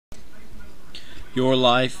Your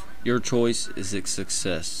life, your choice is a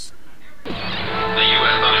success. The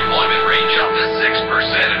U.S. unemployment rate jumped to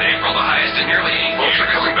 6% in April, the highest in nearly 8 years. Folks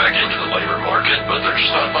are coming back into the labor market, but they're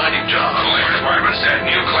just not finding jobs. The Labor Department said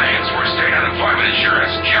new claims for state unemployment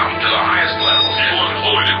insurance jumped to the highest level. People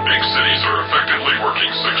employed in big cities are effectively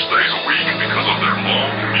working 6 days a week because of their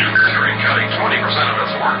long commute. Considering cutting 20% of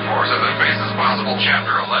its workforce as it faces possible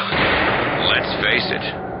Chapter 11. Let's face it,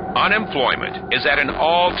 unemployment is at an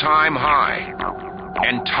all-time high.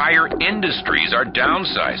 Entire industries are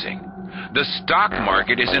downsizing. The stock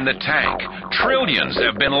market is in the tank. Trillions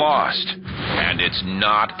have been lost. And it's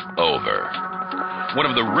not over. One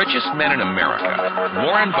of the richest men in America,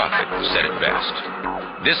 Warren Buffett, said it best.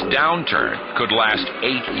 This downturn could last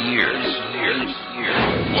 8 years.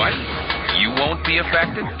 What? You won't be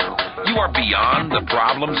affected? You are beyond the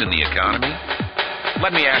problems in the economy?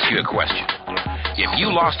 Let me ask you a question. If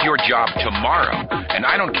you lost your job tomorrow, and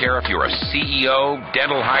I don't care if you're a CEO,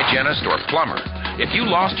 dental hygienist, or plumber, if you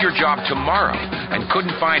lost your job tomorrow and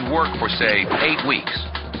couldn't find work for, say, 8 weeks,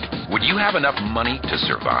 would you have enough money to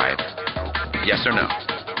survive? Yes or no?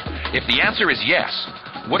 If the answer is yes,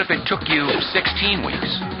 what if it took you 16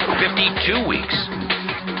 weeks, 52 weeks?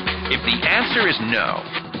 If the answer is no,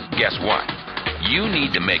 guess what? You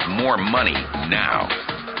need to make more money now.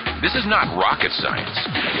 This is not rocket science.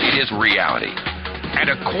 It is reality. And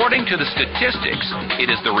according to the statistics, it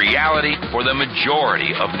is the reality for the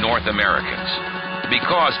majority of North Americans.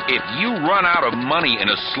 Because if you run out of money in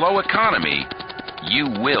a slow economy, you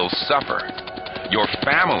will suffer. Your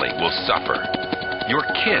family will suffer. Your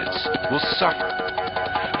kids will suffer.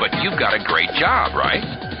 But you've got a great job, right?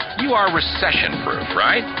 You are recession-proof,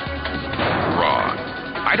 right? Wrong.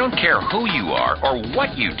 I don't care who you are or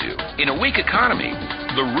what you do. In a weak economy,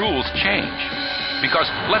 the rules change. Because,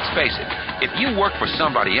 let's face it, if you work for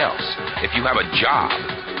somebody else, if you have a job,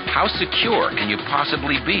 how secure can you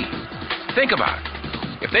possibly be? Think about it.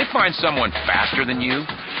 If they find someone faster than you,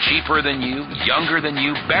 cheaper than you, younger than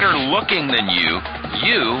you, better looking than you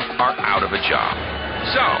are out of a job.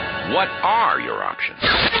 So, what are your options?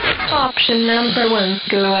 Option number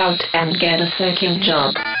 1, go out and get a second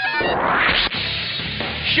job.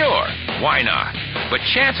 Sure, why not? But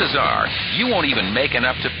chances are you won't even make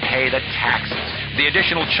enough to pay the taxes, the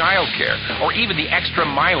additional child care, or even the extra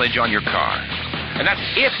mileage on your car. And that's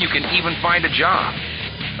if you can even find a job.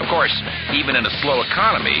 Of course, even in a slow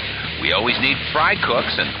economy, we always need fry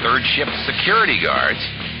cooks and third-shift security guards.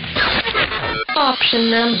 Option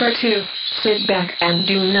number 2, sit back and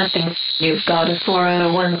do nothing. You've got a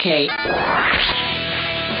 401k.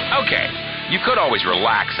 Okay, you could always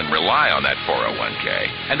relax and rely on that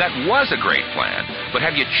 401k, and that was a great plan. But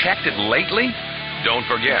have you checked it lately? Don't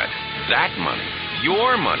forget, that money,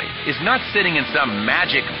 your money, is not sitting in some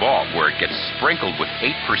magic vault where it gets sprinkled with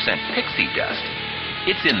 8% pixie dust.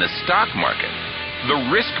 It's in the stock market, the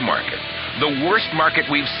risk market, the worst market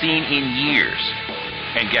we've seen in years.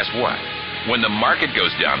 And guess what? When the market goes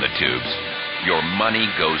down the tubes, your money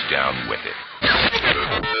goes down with it.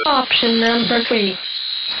 Option number 3,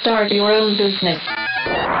 start your own business.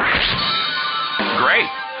 Great.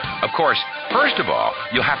 Of course, first of all,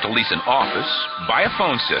 you'll have to lease an office, buy a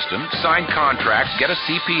phone system, sign contracts, get a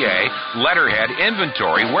CPA, letterhead,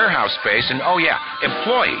 inventory, warehouse space, and oh yeah,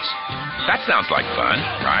 employees. That sounds like fun,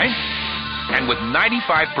 right? And with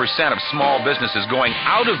 95% of small businesses going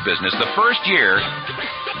out of business the first year,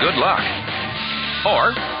 good luck.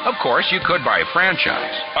 Or, of course, you could buy a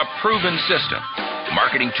franchise, a proven system,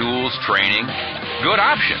 marketing tools, training, good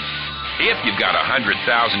option. If you've got $100,000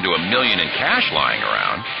 to $1 million in cash lying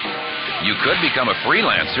around, you could become a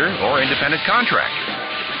freelancer or independent contractor.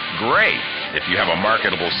 Great if you have a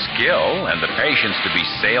marketable skill and the patience to be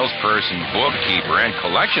salesperson, bookkeeper, and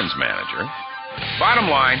collections manager. Bottom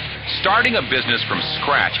line, starting a business from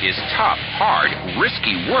scratch is tough, hard,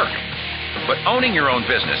 risky work. But owning your own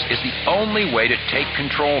business is the only way to take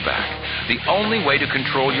control back, the only way to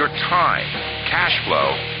control your time, cash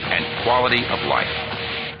flow, and quality of life.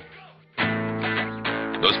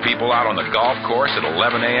 Those people out on the golf course at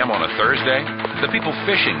 11 a.m. on a Thursday, the people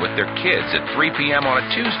fishing with their kids at 3 p.m. on a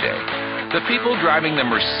Tuesday, the people driving the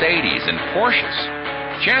Mercedes and Porsches,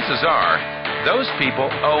 chances are those people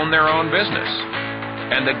own their own business.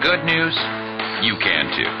 And the good news, you can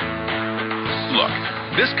too. Look,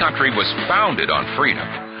 this country was founded on freedom,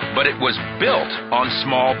 but it was built on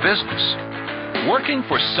small business. Working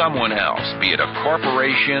for someone else, be it a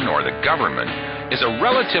corporation or the government, is a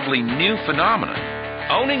relatively new phenomenon.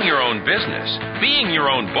 Owning your own business, being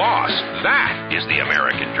your own boss, that is the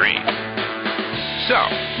American dream. So,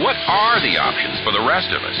 what are the options for the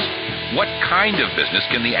rest of us? What kind of business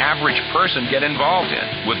can the average person get involved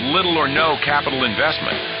in with little or no capital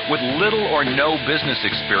investment, with little or no business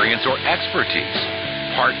experience or expertise,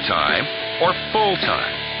 part-time or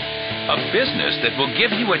full-time? A business that will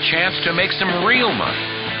give you a chance to make some real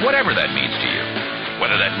money, whatever that means to you.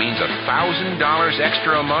 Whether that means $1,000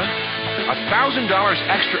 extra a month, $1,000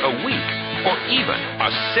 extra a week, or even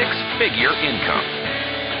a six-figure income.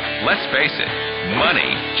 Let's face it,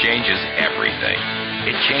 money changes everything.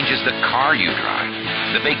 It changes the car you drive,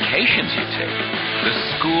 the vacations you take, the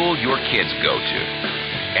school your kids go to.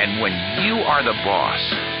 And when you are the boss,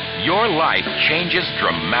 your life changes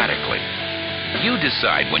dramatically. You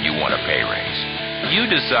decide when you want a pay raise. You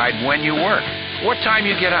decide when you work, what time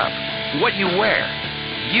you get up, what you wear.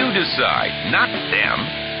 You decide, not them.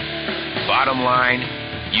 Bottom line,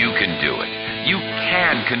 you can do it. You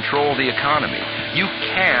can control the economy. You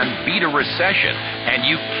can beat a recession, and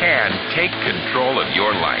you can take control of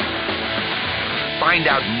your life. Find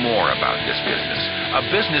out more about this business, a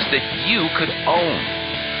business that you could own,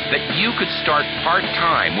 that you could start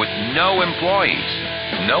part-time with no employees,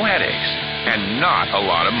 no headaches, and not a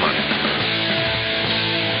lot of money.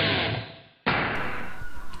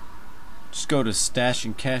 Just go to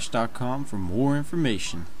stashandcash.com for more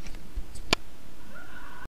information.